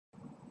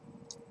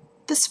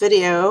This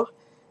video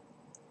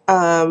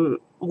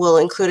will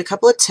include a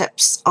couple of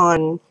tips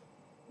on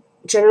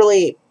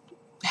generally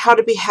how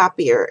to be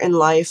happier in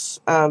life,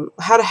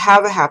 how to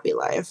have a happy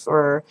life,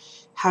 or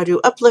how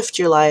to uplift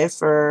your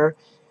life, or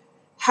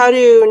how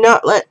to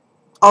not let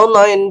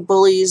online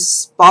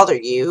bullies bother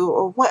you,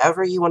 or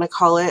whatever you want to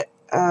call it.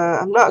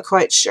 I'm not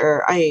quite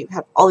sure. I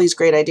had all these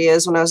great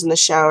ideas when I was in the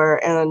shower,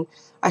 and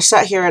I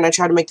sat here and I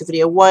tried to make the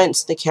video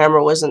once, the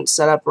camera wasn't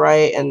set up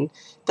right, and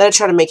then I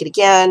tried to make it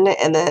again,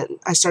 and then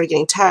I started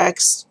getting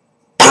texts,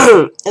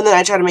 and then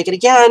I tried to make it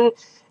again,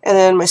 and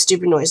then my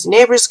stupid noisy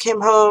neighbors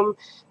came home.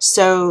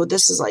 So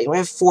this is like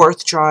my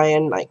fourth try,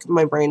 and like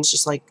my brain's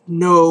just like,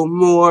 no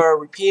more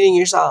repeating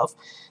yourself.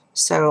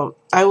 So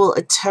I will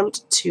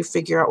attempt to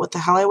figure out what the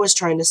hell I was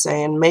trying to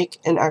say and make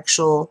an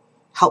actual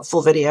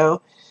helpful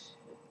video.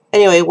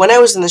 Anyway, when I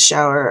was in the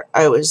shower,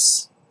 I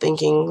was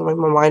thinking, my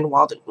mind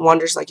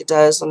wanders like it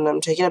does when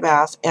I'm taking a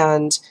bath,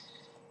 and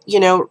you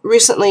know,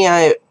 recently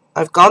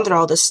I've gone through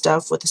all this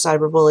stuff with the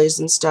cyberbullies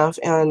and stuff,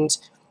 and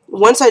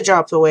once I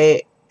drop the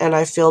weight and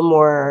I feel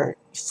more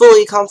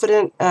fully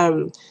confident,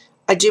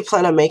 I do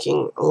plan on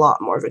making a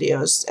lot more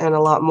videos and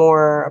a lot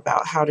more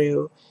about how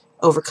to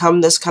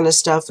overcome this kind of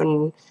stuff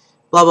and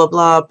blah blah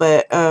blah.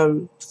 But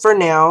for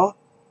now,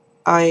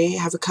 I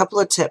have a couple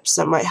of tips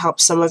that might help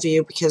some of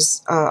you,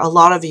 because a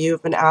lot of you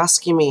have been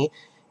asking me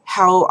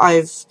how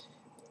I've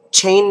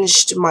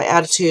changed my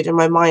attitude and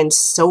my mind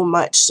so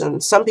much,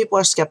 and some people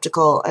are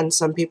skeptical and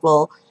some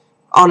people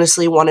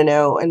honestly want to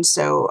know, and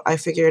so I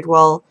figured,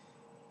 well,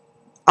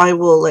 I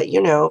will let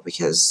you know,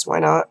 because why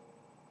not?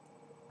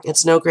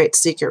 It's no great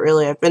secret,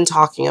 really. I've been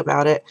talking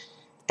about it,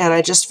 and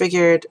I just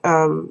figured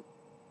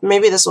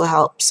maybe this will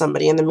help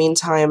somebody in the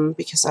meantime,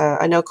 because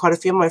I know quite a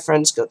few of my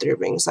friends go through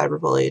being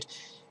cyberbullied.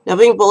 Now,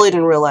 being bullied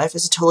in real life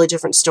is a totally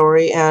different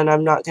story, and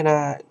I'm not going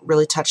to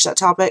really touch that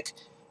topic,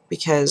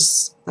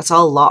 because that's a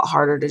lot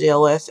harder to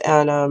deal with,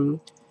 and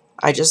I'm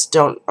not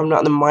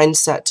in the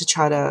mindset to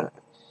try to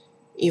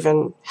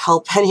even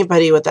help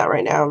anybody with that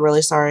right now. I'm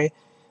really sorry.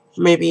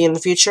 Maybe in the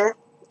future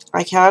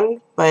I can,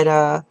 but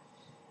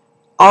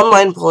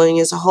online bullying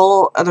is a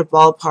whole other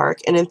ballpark,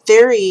 and in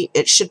theory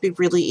it should be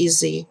really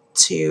easy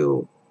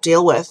to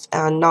deal with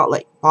and not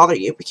like bother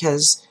you,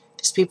 because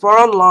these people are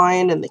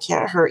online and they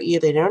can't hurt you,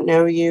 they don't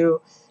know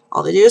you,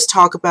 all they do is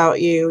talk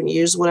about you and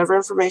use whatever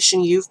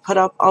information you've put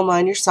up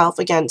online yourself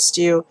against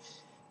you.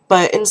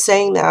 But in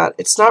saying that,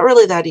 it's not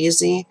really that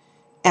easy,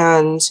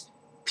 and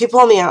people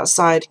on the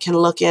outside can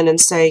look in and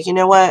say, you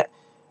know what,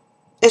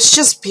 it's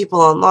just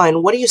people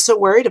online, what are you so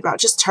worried about,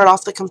 just turn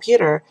off the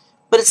computer.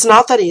 But it's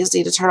not that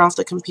easy to turn off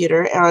the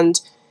computer,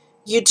 and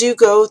you do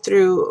go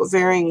through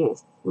varying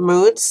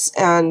moods,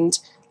 and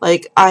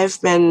like I've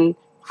been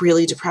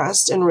really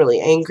depressed and really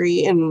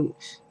angry and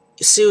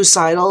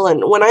suicidal,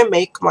 and when I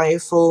make my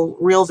full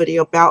real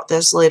video about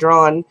this later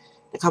on in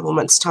a couple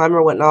months time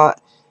or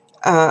whatnot,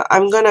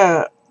 I'm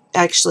gonna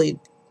actually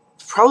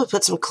probably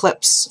put some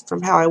clips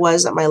from how I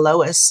was at my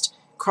lowest,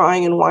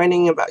 crying and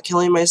whining about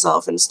killing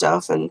myself and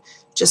stuff, and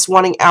just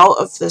wanting out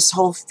of this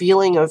whole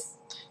feeling of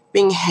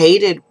being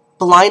hated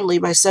blindly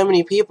by so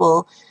many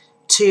people,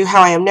 to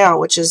how I am now,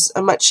 which is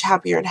a much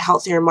happier and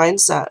healthier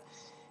mindset.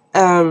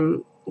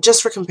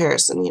 Just for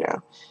comparison, you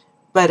know.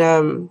 But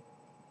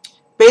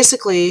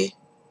basically,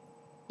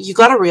 you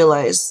gotta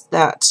realize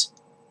that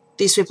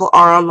these people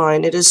are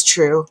online. It is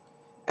true.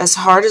 As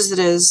hard as it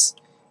is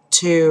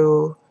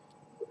to,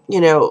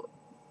 you know,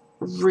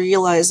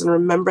 realize and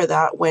remember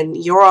that when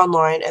you're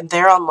online and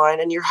they're online,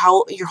 and your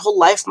whole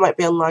life might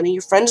be online, and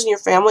your friends and your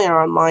family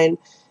are online,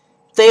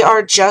 they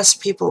are just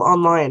people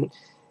online.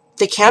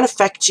 They can't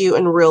affect you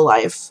in real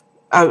life.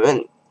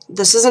 And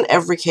this isn't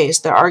every case.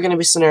 There are going to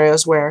be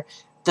scenarios where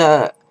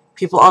the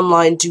people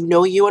online do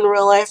know you in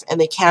real life, and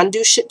they can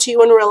do shit to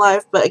you in real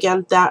life, but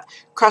again, that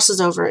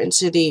crosses over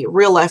into the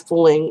real life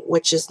bullying,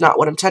 which is not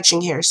what I'm touching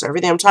here. So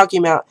everything I'm talking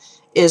about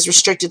is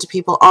restricted to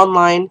people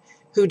online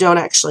who don't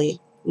actually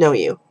know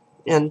you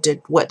and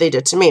did what they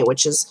did to me,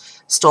 which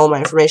is stole my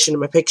information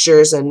and my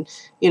pictures, and,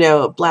 you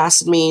know,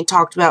 blasted me,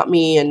 talked about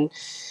me, and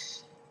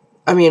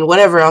I mean,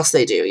 whatever else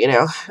they do, you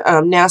know,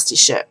 nasty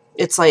shit.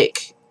 It's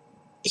like,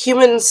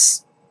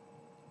 humans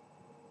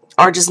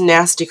are just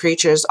nasty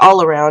creatures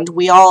all around.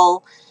 We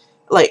all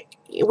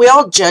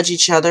judge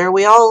each other.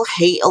 We all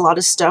hate a lot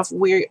of stuff.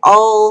 We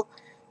all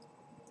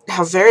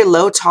have very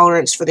low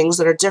tolerance for things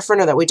that are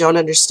different or that we don't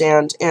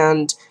understand.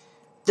 And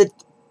the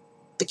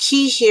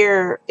key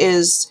here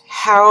is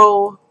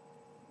how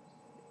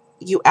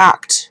you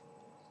act,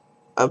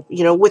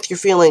 you know, with your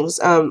feelings.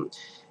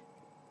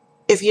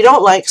 If you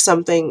don't like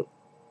something,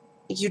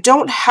 you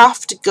don't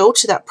have to go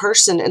to that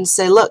person and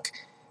say, look,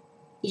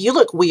 you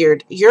look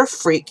weird, you're a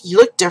freak, you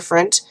look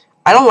different,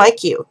 I don't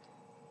like you.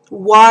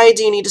 Why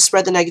do you need to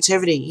spread the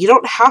negativity? You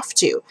don't have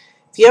to.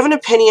 If you have an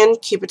opinion,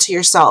 keep it to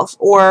yourself,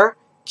 or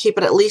keep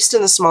it at least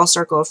in the small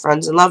circle of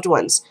friends and loved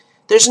ones.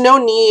 There's no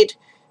need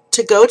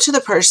to go to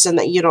the person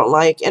that you don't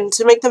like and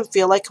to make them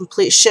feel like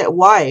complete shit.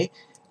 Why?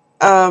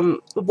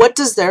 What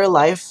does their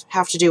life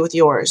have to do with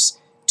yours?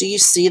 Do you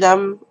see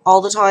them all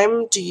the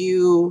time? Do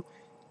you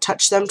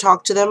touch them,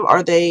 talk to them?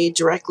 Are they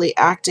directly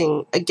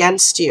acting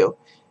against you?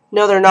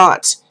 No, they're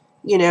not.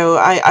 You know,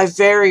 I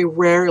very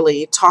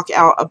rarely talk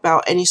out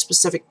about any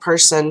specific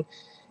person,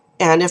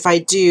 and if I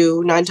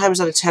do, 9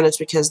 times out of 10 it's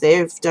because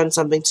they've done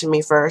something to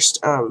me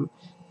first.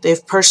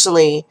 They've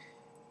personally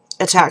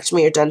attacked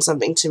me or done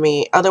something to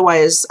me.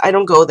 Otherwise, I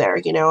don't go there,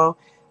 you know.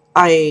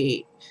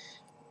 I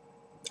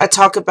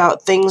talk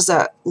about things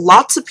that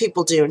lots of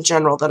people do in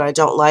general that I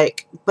don't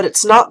like, but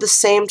it's not the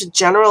same to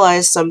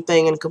generalize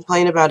something and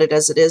complain about it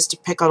as it is to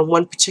pick on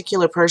one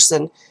particular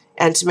person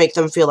and to make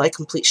them feel like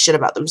complete shit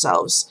about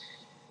themselves.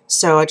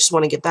 So I just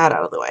want to get that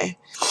out of the way.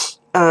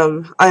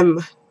 I'm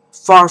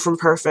far from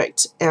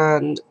perfect,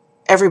 and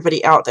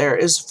everybody out there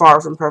is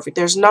far from perfect.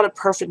 There's not a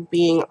perfect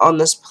being on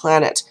this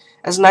planet.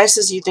 As nice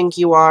as you think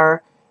you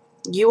are,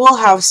 you will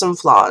have some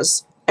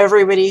flaws.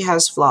 Everybody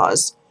has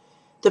flaws.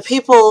 The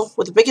people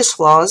with the biggest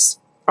flaws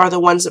are the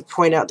ones that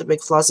point out the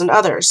big flaws in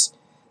others.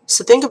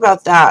 So think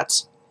about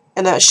that,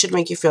 and that should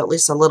make you feel at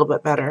least a little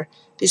bit better.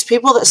 These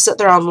people that sit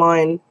there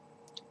online,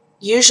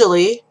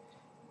 usually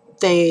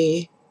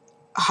they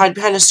hide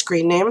behind a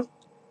screen name.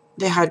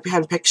 They hide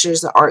behind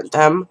pictures that aren't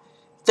them.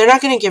 They're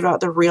not going to give out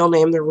their real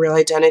name, their real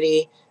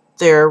identity,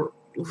 their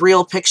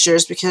real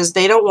pictures, because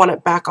they don't want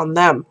it back on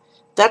them.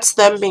 That's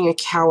them being a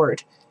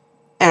coward.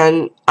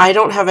 And I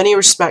don't have any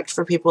respect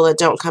for people that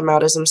don't come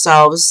out as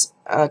themselves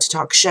to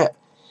talk shit.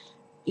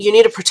 You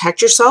need to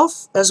protect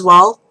yourself as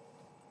well.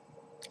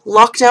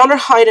 Lock down or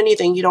hide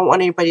anything you don't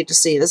want anybody to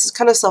see. This is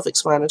kind of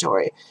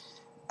self-explanatory.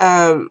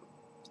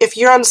 If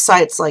you're on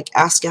sites like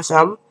Ask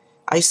FM,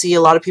 I see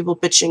a lot of people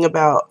bitching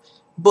about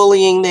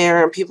bullying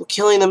there and people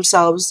killing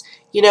themselves.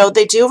 You know,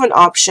 they do have an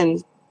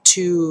option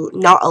to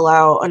not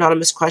allow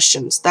anonymous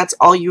questions. That's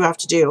all you have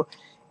to do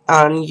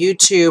on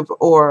YouTube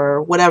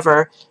or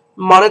whatever.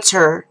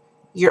 Monitor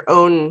your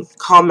own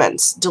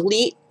comments.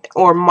 Delete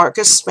or mark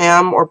as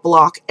spam or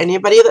block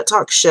anybody that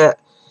talks shit.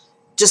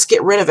 Just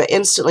get rid of it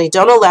instantly.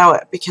 Don't allow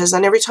it, because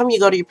then every time you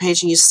go to your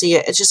page and you see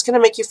it, it's just going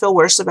to make you feel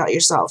worse about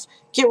yourself.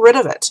 Get rid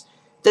of it.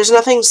 There's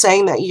nothing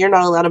saying that you're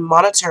not allowed to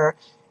monitor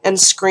and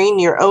screen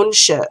your own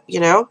shit, you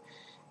know?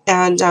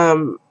 And,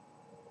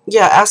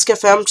 yeah, Ask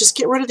FM, just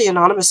get rid of the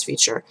anonymous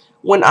feature.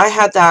 When I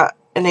had that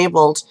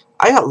enabled,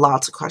 I got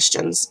lots of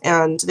questions,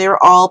 and they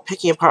were all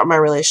picking apart my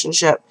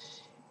relationship.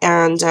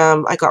 And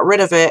I got rid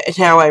of it, and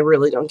now I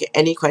really don't get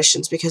any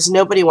questions because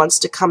nobody wants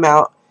to come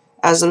out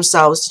as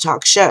themselves to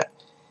talk shit.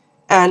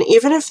 And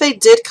even if they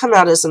did come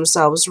out as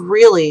themselves,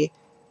 really,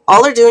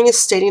 all they're doing is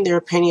stating their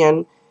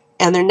opinion,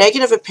 and their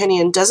negative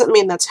opinion doesn't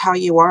mean that's how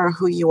you are or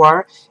who you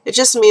are. It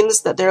just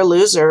means that they're a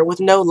loser with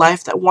no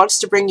life that wants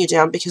to bring you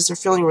down because they're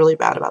feeling really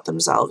bad about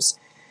themselves.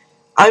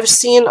 I've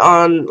seen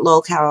on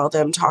lolcow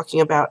them talking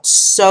about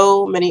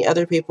so many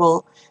other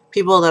people.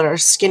 People that are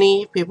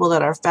skinny, people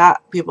that are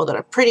fat, people that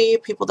are pretty,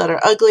 people that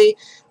are ugly,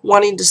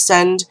 wanting to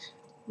send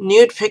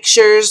nude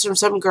pictures from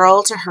some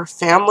girl to her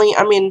family.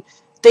 I mean,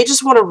 they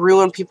just want to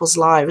ruin people's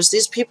lives.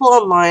 These people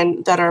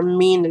online that are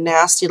mean and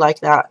nasty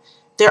like that,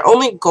 their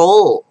only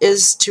goal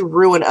is to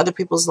ruin other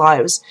people's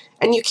lives,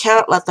 and you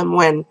can't let them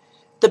win.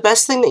 The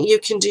best thing that you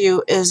can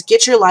do is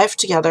get your life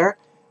together.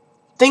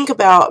 Think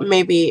about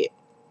maybe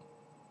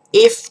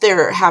if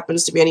there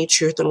happens to be any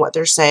truth in what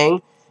they're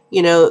saying.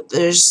 You know,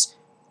 there's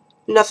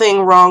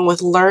nothing wrong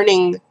with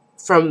learning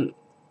from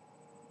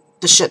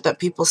the shit that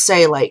people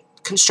say, like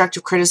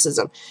constructive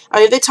criticism. I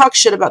mean, they talk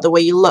shit about the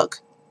way you look,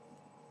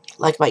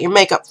 like about your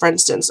makeup, for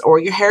instance, or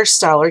your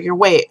hairstyle, or your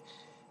weight.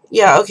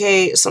 Yeah,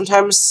 okay,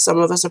 sometimes some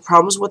of us have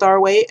problems with our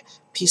weight,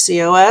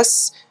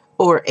 PCOS,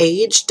 or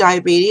age,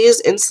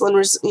 diabetes,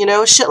 insulin, you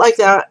know, shit like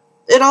that.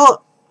 It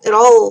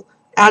all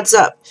adds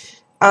up.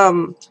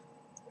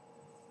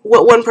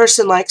 What one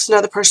person likes,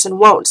 another person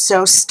won't.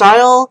 So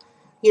style,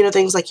 you know,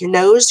 things like your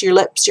nose, your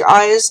lips, your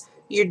eyes,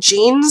 your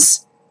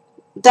jeans,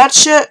 that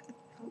shit,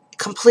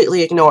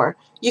 completely ignore.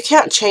 You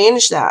can't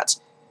change that.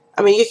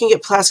 I mean, you can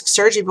get plastic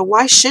surgery, but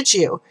why should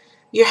you?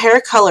 Your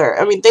hair color,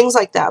 I mean, things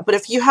like that. But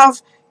if you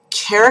have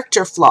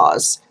character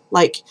flaws,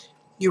 like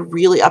you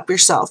really up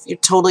yourself, you're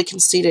totally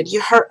conceited, you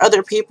hurt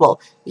other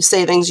people, you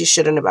say things you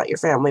shouldn't about your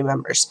family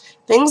members,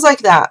 things like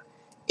that.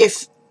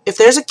 If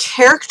there's a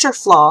character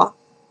flaw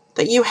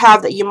that you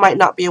have that you might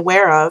not be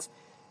aware of,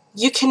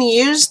 you can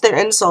use their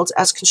insults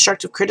as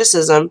constructive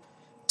criticism.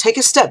 Take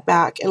a step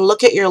back and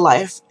look at your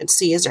life and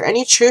see, is there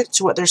any truth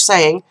to what they're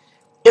saying?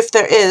 If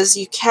there is,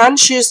 you can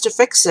choose to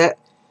fix it.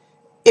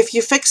 If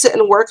you fix it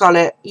and work on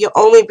it, you'll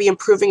only be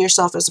improving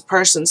yourself as a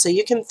person. So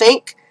you can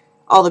thank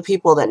all the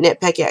people that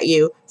nitpick at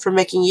you for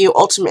making you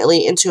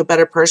ultimately into a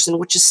better person,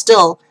 which is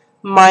still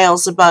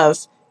miles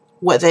above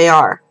what they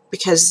are,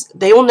 because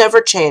they will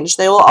never change.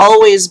 They will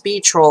always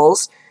be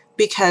trolls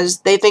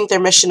because they think their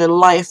mission in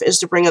life is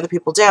to bring other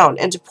people down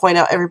and to point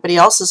out everybody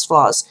else's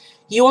flaws.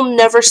 You will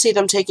never see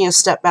them taking a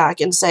step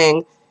back and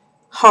saying,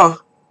 huh,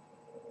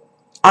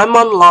 I'm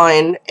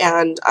online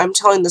and I'm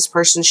telling this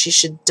person she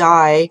should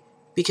die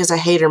because I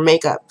hate her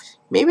makeup.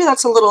 Maybe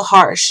that's a little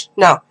harsh.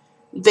 No,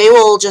 they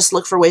will just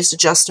look for ways to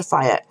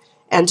justify it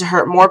and to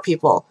hurt more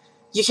people.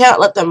 You can't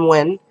let them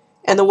win.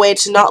 And the way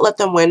to not let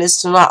them win is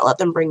to not let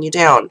them bring you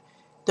down.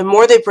 The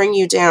more they bring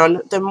you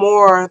down, the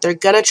more they're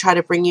going to try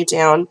to bring you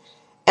down.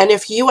 And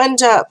if you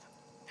end up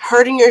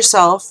hurting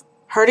yourself,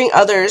 hurting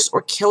others,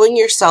 or killing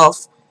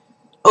yourself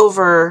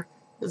over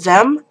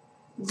them,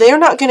 they're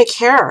not going to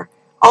care.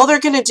 All they're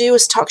going to do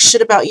is talk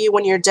shit about you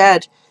when you're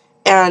dead.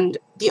 And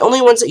the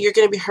only ones that you're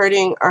going to be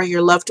hurting are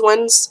your loved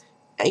ones,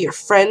 your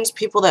friends,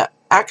 people that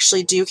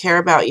actually do care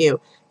about you.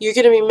 You're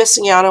going to be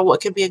missing out on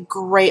what could be a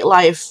great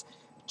life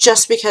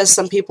just because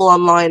some people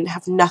online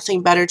have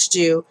nothing better to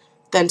do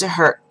than to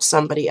hurt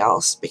somebody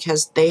else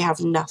because they have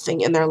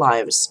nothing in their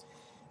lives.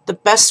 The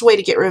best way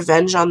to get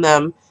revenge on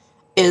them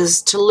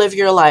is to live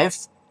your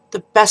life the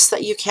best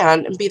that you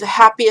can and be the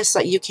happiest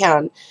that you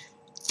can.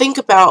 Think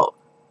about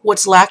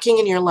what's lacking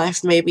in your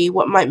life, maybe,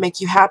 what might make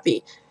you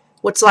happy.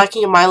 What's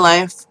lacking in my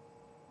life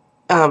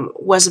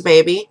was a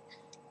baby.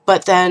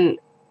 But then,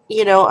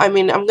 you know, I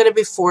mean, I'm going to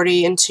be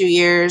 40 in 2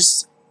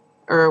 years,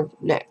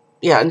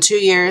 in 2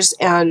 years,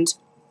 and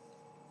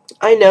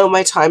I know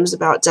my time's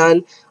about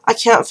done. I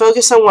can't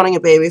focus on wanting a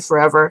baby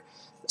forever.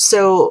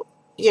 So,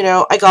 you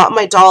know, I got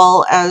my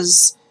doll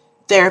as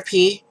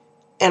therapy,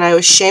 and I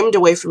was shamed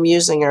away from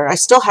using her. I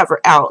still have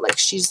her out. Like,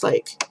 she's,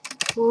 like,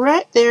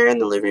 right there in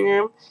the living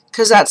room.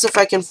 Because that's a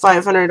fucking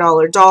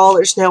 $500 doll.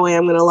 There's no way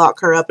I'm going to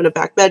lock her up in a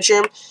back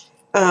bedroom.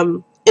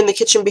 In the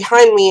kitchen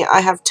behind me,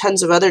 I have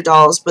tons of other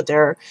dolls, but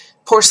they're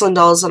porcelain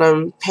dolls that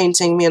I'm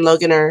painting. Me and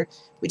Logan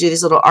we do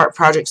these little art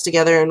projects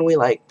together, and we,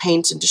 like,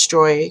 paint and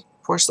destroy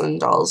porcelain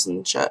dolls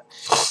and shit.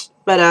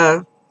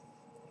 But,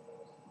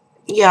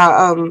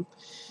 yeah,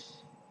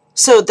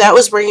 so that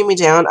was bringing me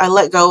down. I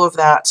let go of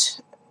that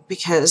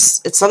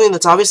because it's something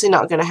that's obviously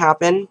not going to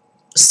happen.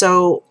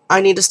 So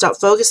I need to stop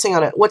focusing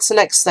on it. What's the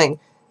next thing?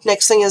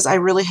 Next thing is I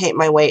really hate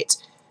my weight.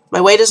 My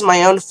weight is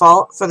my own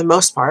fault for the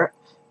most part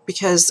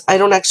because I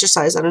don't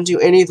exercise. I don't do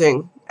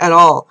anything at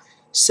all.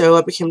 So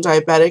I became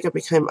diabetic. I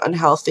became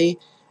unhealthy.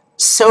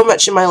 So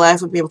much in my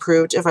life would be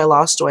improved if I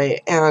lost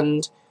weight,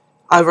 and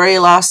I've already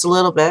lost a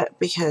little bit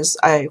because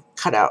I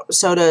cut out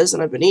sodas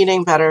and I've been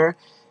eating better.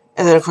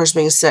 And then, of course,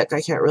 being sick,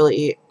 I can't really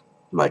eat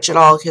much at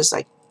all because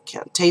I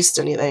can't taste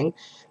anything.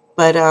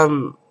 But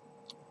I'm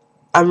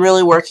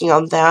really working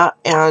on that,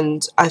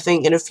 and I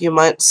think in a few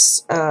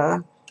months,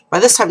 by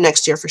this time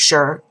next year for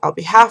sure, I'll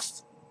be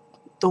half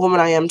the woman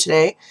I am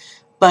today.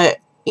 But,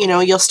 you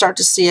know, you'll start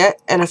to see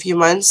it in a few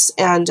months,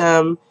 and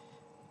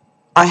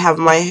I have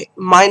my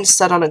mind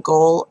set on a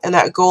goal, and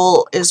that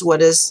goal is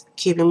what is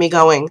keeping me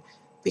going,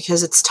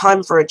 because it's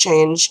time for a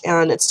change,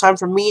 and it's time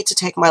for me to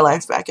take my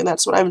life back, and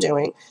that's what I'm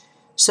doing.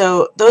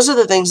 So those are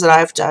the things that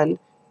I've done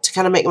to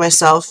kind of make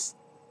myself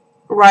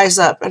rise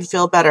up and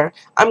feel better.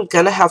 I'm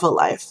gonna have a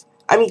life.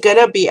 I'm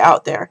gonna be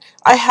out there.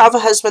 I have a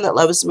husband that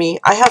loves me.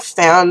 I have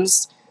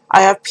fans.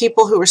 I have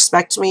people who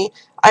respect me.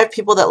 I have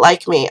people that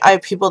like me. I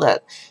have people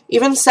that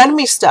even send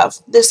me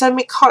stuff. They send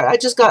me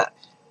cards. I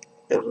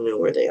don't know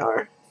where they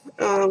are.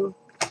 Oh,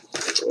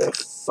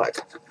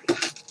 fuck.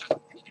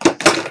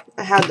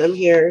 I had them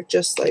here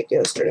just like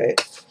yesterday.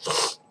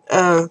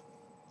 Fucking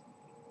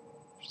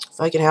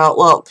hell.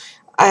 Well,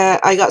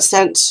 I got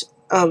sent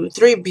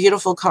 3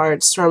 beautiful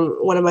cards from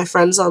one of my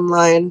friends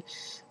online.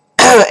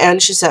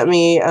 And she sent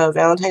me a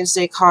Valentine's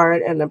Day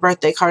card and a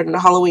birthday card and a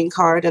Halloween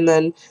card. And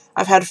then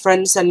I've had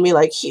friends send me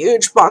like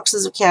huge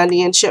boxes of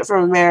candy and shit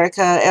from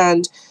America.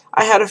 And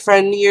I had a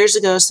friend years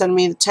ago send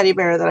me the teddy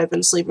bear that I've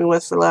been sleeping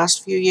with for the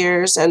last few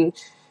years. And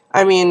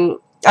I mean,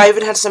 I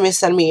even had somebody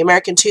send me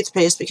American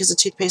toothpaste because the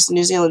toothpaste in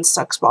New Zealand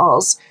sucks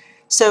balls.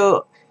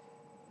 So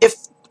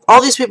if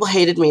all these people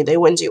hated me, they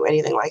wouldn't do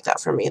anything like that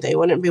for me. They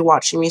wouldn't be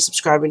watching me,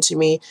 subscribing to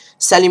me,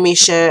 sending me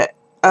shit,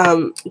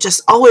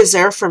 just always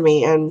there for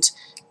me. And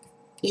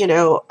you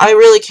know, I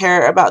really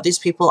care about these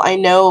people. I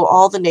know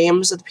all the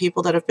names of the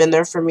people that have been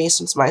there for me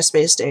since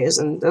MySpace days,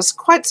 and that's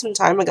quite some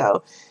time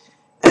ago.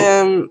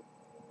 You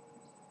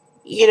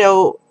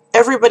know,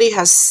 everybody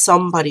has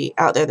somebody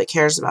out there that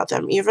cares about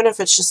them, even if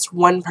it's just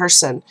one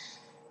person.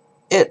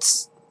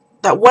 That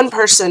one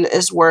person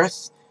is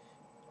worth,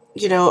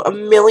 you know,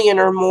 1 million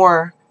or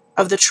more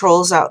of the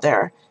trolls out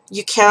there.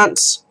 You can't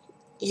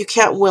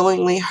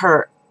willingly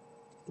hurt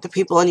the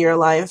people in your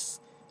life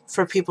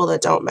for people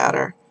that don't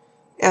matter.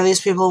 And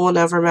these people will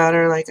never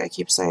matter, like I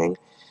keep saying.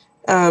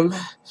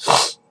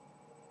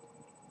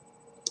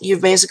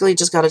 You've basically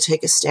just got to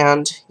take a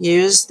stand.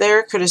 Use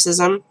their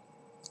criticism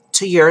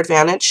to your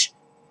advantage.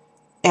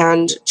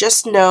 And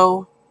just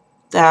know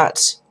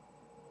that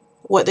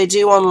what they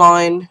do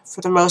online,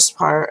 for the most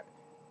part,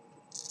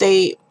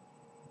 they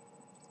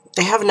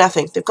have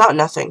nothing. They've got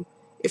nothing.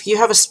 If you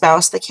have a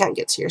spouse, they can't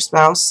get to your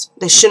spouse.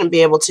 They shouldn't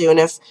be able to. And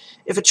if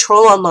a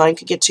troll online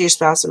could get to your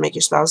spouse and make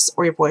your spouse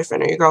or your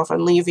boyfriend or your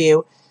girlfriend leave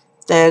you,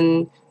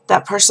 then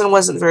that person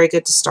wasn't very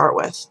good to start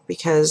with.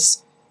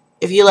 Because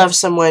if you love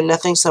someone,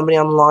 nothing somebody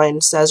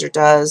online says or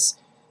does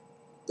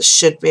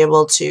should be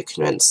able to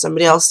convince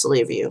somebody else to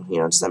leave you. You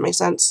know, does that make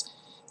sense?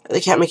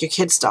 They can't make your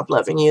kids stop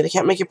loving you. They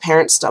can't make your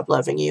parents stop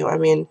loving you. I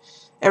mean,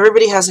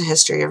 everybody has a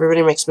history.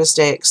 Everybody makes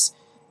mistakes.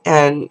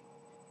 And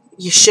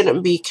you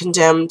shouldn't be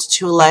condemned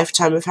to a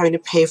lifetime of having to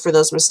pay for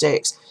those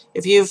mistakes.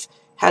 If you've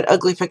had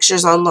ugly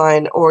pictures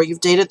online, or you've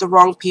dated the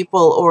wrong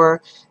people,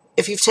 or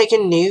if you've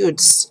taken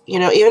nudes, you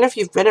know, even if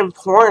you've been in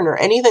porn or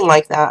anything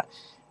like that,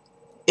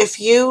 if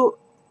you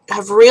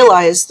have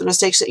realized the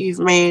mistakes that you've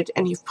made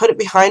and you've put it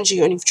behind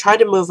you and you've tried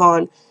to move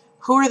on,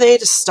 who are they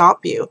to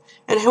stop you?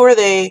 And who are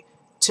they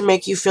to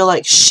make you feel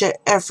like shit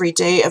every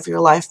day of your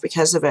life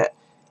because of it?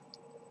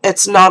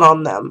 It's not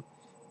on them.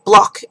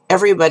 Block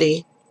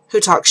everybody who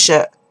talks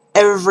shit.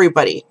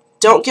 Everybody.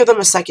 Don't give them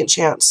a second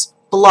chance.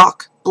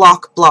 Block,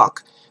 block,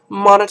 block.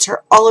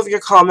 Monitor all of your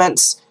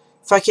comments.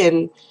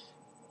 Fucking,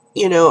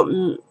 you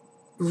know,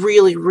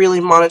 really, really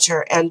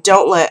monitor, and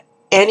don't let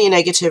any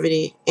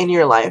negativity in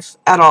your life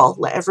at all.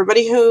 Let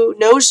everybody who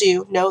knows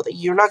you know that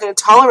you're not going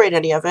to tolerate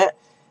any of it.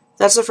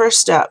 That's the first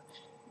step.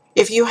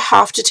 If you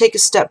have to take a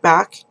step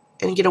back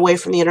and get away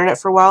from the internet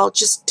for a while,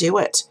 just do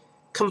it.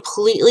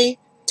 Completely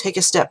take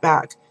a step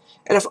back.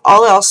 And if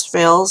all else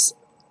fails,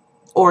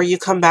 or you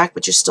come back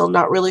but you're still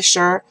not really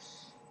sure,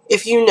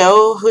 if you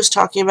know who's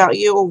talking about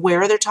you or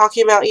where they're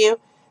talking about you,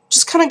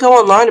 just kind of go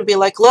online and be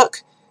like,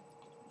 look,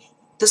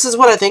 this is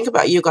what I think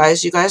about you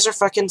guys. You guys are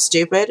fucking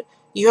stupid.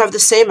 You have the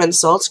same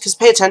insults, because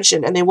pay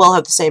attention, and they will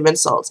have the same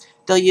insults.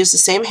 They'll use the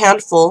same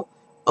handful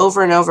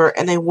over and over,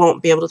 and they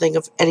won't be able to think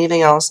of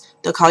anything else.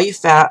 They'll call you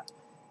fat.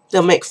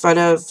 They'll make fun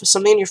of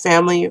something in your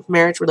family,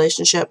 marriage,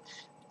 relationship,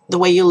 the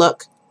way you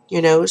look,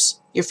 your nose,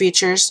 your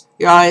features,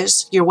 your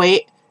eyes, your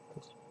weight.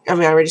 I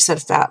mean, I already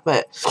said fat,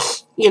 but,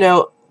 you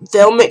know,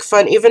 they'll make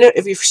fun. Even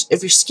if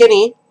you're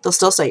skinny, they'll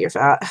still say you're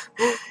fat.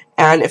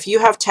 And if you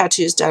have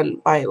tattoos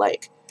done by,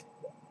 like,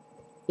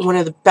 one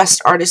of the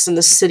best artists in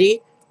the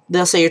city,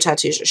 they'll say your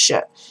tattoos are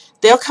shit.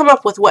 They'll come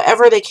up with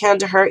whatever they can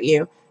to hurt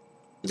you.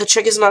 The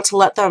trick is not to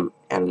let them,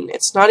 and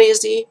it's not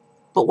easy,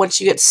 but once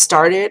you get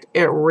started,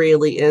 it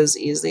really is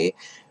easy.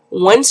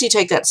 Once you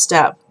take that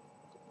step,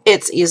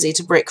 it's easy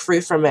to break free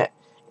from it,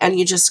 and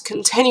you just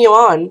continue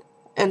on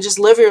and just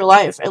live your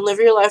life, and live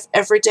your life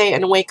every day,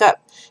 and wake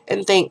up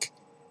and think,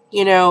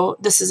 you know,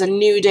 this is a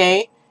new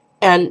day,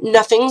 and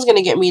nothing's going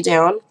to get me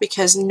down,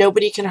 because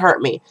nobody can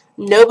hurt me.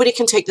 Nobody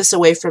can take this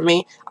away from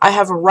me. I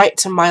have a right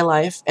to my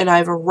life, and I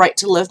have a right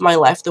to live my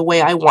life the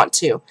way I want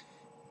to.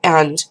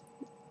 And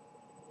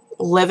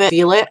live it,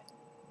 feel it,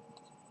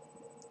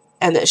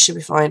 and it should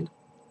be fine.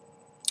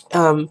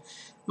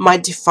 My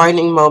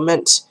defining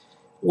moment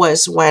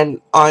was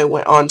when I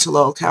went on to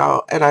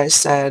LolCow and I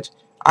said,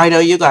 I know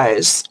you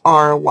guys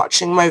are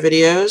watching my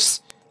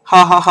videos.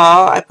 Ha ha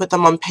ha, I put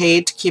them on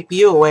paid to keep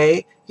you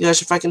away. You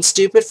guys are fucking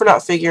stupid for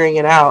not figuring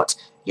it out.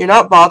 You're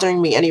not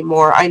bothering me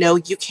anymore. I know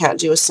you can't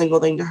do a single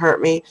thing to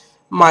hurt me.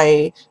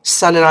 My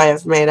son and I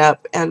have made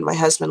up, and my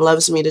husband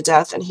loves me to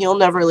death, and he'll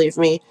never leave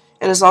me.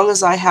 And as long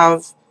as I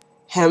have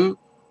him,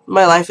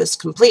 my life is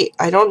complete.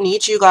 I don't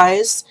need you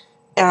guys,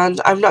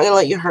 and I'm not going to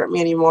let you hurt me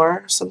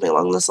anymore, something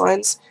along those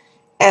lines.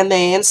 And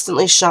they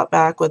instantly shot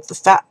back with the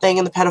fat thing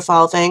and the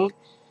pedophile thing.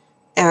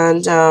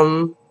 And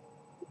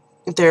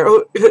they're,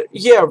 oh,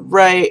 yeah,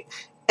 right.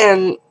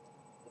 And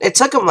it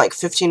took them like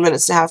 15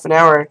 minutes to half an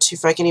hour to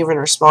fucking even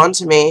respond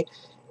to me.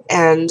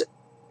 And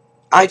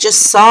I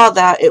just saw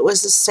that it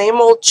was the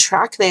same old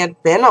track they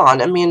had been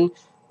on. I mean,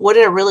 what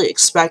did I really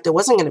expect? It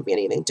wasn't going to be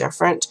anything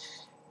different.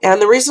 And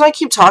the reason I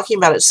keep talking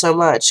about it so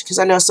much, because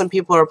I know some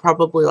people are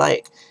probably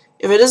like,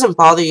 if it doesn't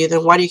bother you,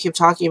 then why do you keep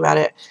talking about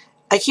it?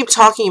 I keep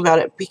talking about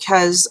it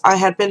because I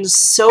had been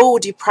so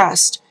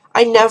depressed.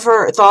 I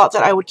never thought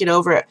that I would get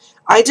over it.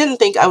 I didn't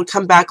think I would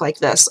come back like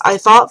this. I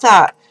thought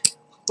that,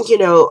 you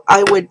know,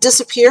 I would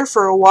disappear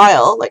for a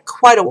while, like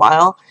quite a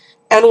while,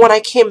 and when I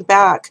came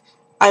back,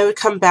 I would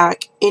come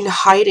back in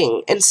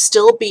hiding and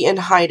still be in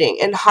hiding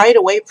and hide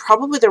away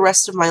probably the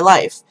rest of my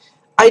life.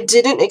 I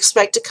didn't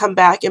expect to come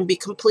back and be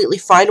completely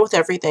fine with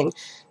everything,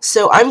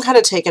 so I'm kind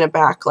of taken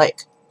aback,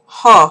 like,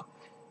 huh,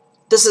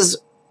 this is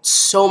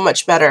so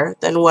much better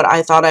than what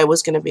I thought I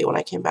was going to be when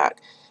I came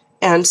back.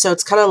 And so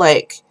it's kind of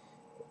like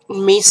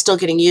me still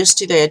getting used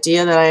to the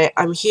idea that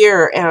I'm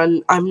here,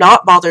 and I'm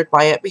not bothered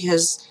by it,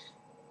 because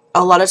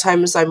a lot of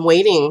times I'm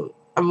waiting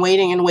and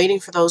waiting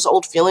for those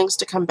old feelings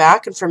to come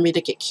back and for me to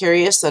get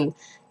curious and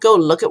go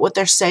look at what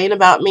they're saying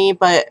about me,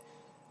 but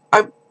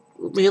I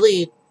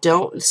really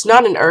don't. It's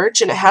not an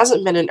urge, and it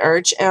hasn't been an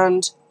urge,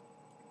 and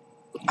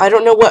I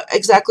don't know what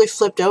exactly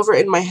flipped over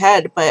in my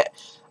head, but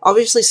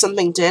obviously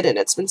something did, and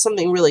it's been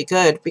something really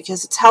good,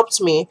 because it's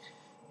helped me,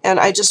 and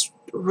I just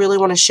really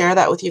want to share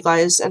that with you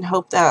guys and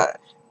hope that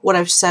what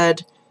I've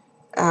said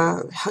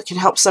can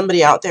help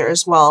somebody out there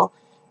as well.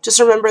 Just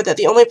remember that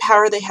the only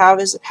power they have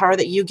is the power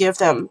that you give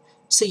them.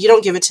 So you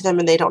don't give it to them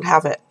and they don't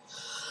have it.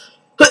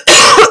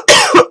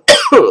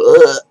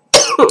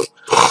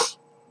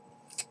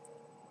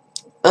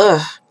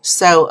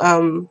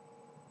 So,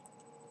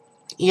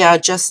 yeah,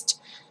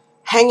 just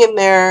hang in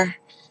there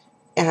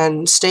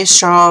and stay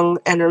strong,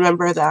 and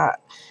remember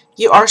that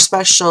you are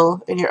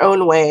special in your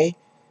own way.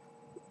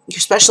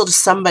 You're special to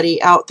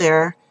somebody out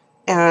there.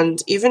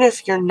 And even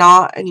if you're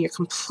not, and you're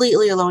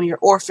completely alone, you're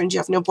orphaned, you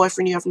have no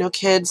boyfriend, you have no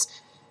kids,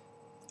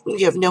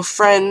 you have no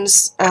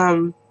friends,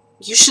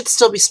 you should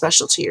still be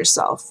special to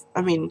yourself.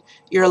 I mean,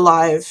 you're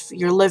alive,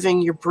 you're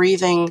living, you're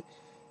breathing,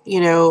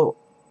 you know,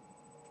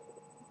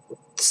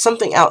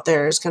 something out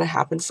there is going to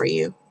happen for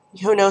you.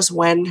 Who knows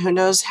when, who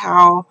knows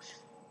how,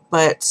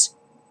 but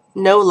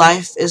no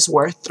life is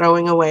worth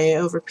throwing away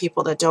over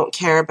people that don't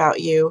care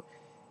about you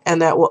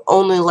and that will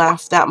only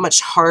laugh that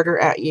much harder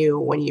at you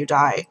when you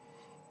die.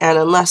 And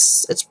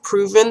unless it's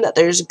proven that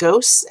there's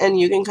ghosts and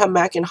you can come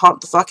back and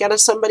haunt the fuck out of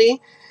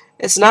somebody,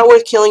 it's not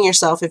worth killing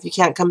yourself if you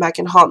can't come back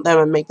and haunt them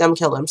and make them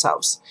kill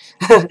themselves.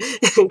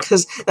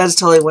 Because that's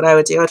totally what I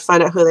would do. I'd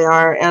find out who they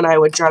are and I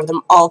would drive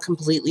them all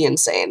completely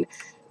insane.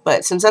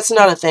 But since that's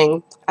not a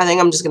thing, I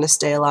think I'm just going to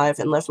stay alive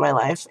and live my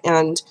life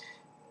and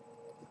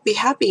be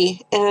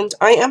happy. And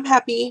I am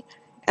happy,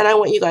 and I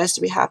want you guys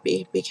to be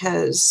happy,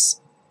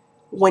 because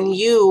when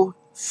you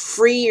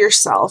free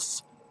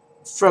yourself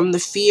from the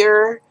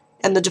fear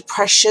and the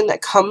depression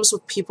that comes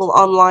with people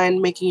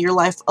online making your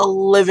life a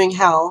living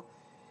hell,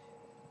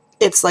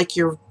 it's like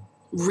you're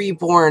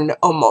reborn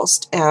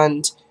almost.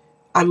 And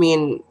I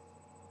mean,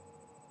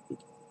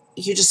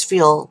 you just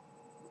feel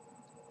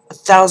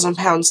 1,000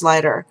 pounds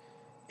lighter.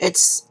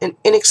 It's an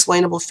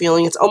inexplainable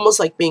feeling. It's almost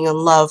like being in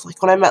love.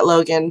 Like when I met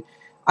Logan,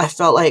 I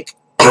felt like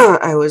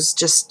I was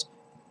just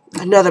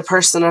another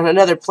person on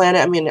another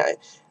planet. I mean,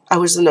 I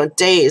was in a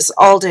daze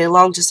all day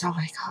long, just oh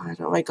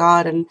my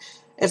god, and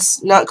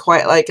it's not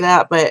quite like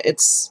that, but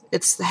it's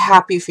the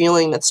happy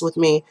feeling that's with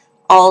me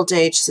all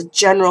day, just a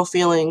general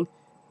feeling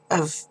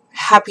of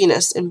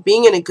happiness and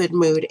being in a good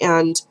mood.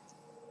 And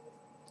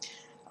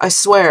I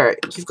swear,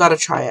 you've got to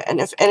try it. And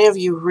if any of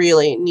you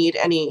really need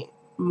any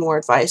more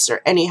advice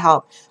or any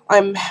help,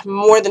 I'm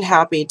more than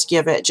happy to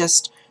give it.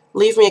 Just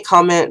leave me a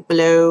comment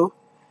below,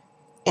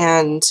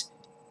 and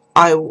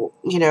I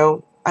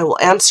will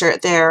answer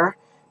it there,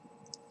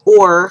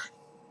 or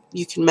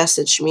you can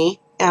message me,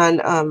 and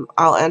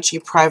I'll answer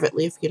you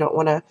privately if you don't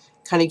want to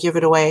kind of give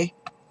it away,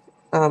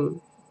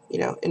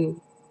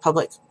 in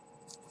public.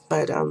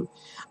 But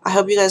I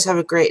hope you guys have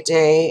a great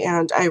day,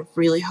 and I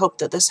really hope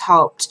that this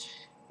helped.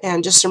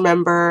 And just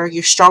remember,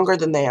 you're stronger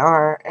than they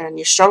are, and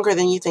you're stronger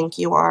than you think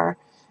you are,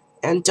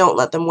 and don't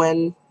let them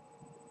win.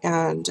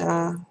 And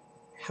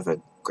have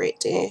a great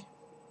day.